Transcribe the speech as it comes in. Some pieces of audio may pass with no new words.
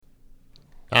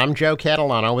I'm Joe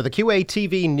Catalano with a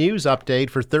QATV news update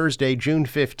for Thursday, June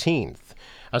 15th.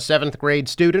 A 7th grade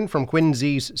student from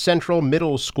Quincy's Central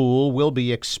Middle School will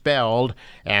be expelled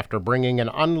after bringing an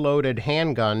unloaded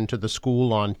handgun to the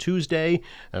school on Tuesday.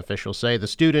 Officials say the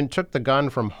student took the gun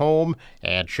from home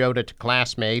and showed it to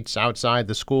classmates outside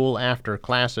the school after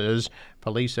classes.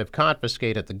 Police have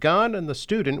confiscated the gun, and the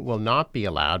student will not be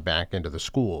allowed back into the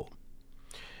school.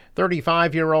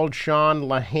 35-year-old Sean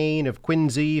Lahane of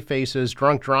Quincy faces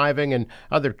drunk driving and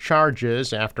other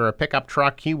charges after a pickup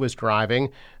truck he was driving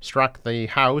struck the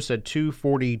house at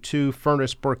 242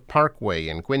 Furnace Brook Parkway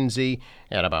in Quincy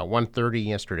at about 1:30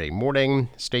 yesterday morning.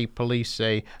 State police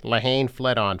say Lahane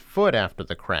fled on foot after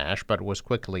the crash but was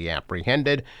quickly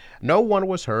apprehended. No one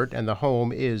was hurt and the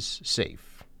home is safe.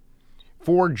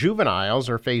 4 juveniles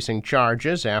are facing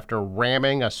charges after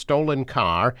ramming a stolen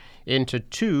car into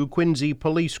 2 Quincy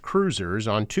police cruisers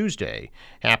on Tuesday.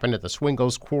 Happened at the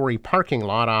Swingles Quarry parking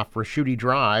lot off Raschuti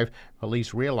Drive.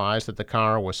 Police realized that the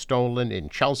car was stolen in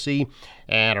Chelsea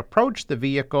and approached the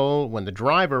vehicle when the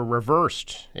driver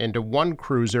reversed into one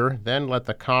cruiser, then let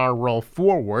the car roll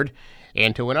forward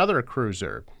into another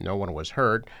cruiser. No one was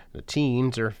hurt. The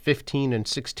teens are 15 and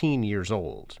 16 years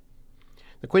old.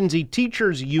 The Quincy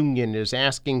Teachers Union is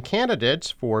asking candidates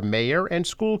for mayor and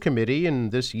school committee in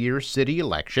this year's city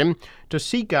election to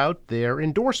seek out their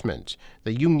endorsement.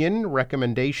 The union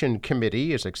recommendation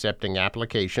committee is accepting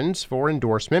applications for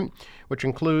endorsement, which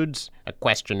includes a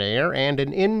questionnaire and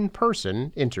an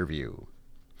in-person interview.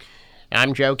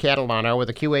 I'm Joe Catalano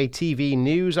with a QATV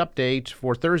news update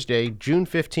for Thursday, June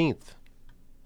 15th.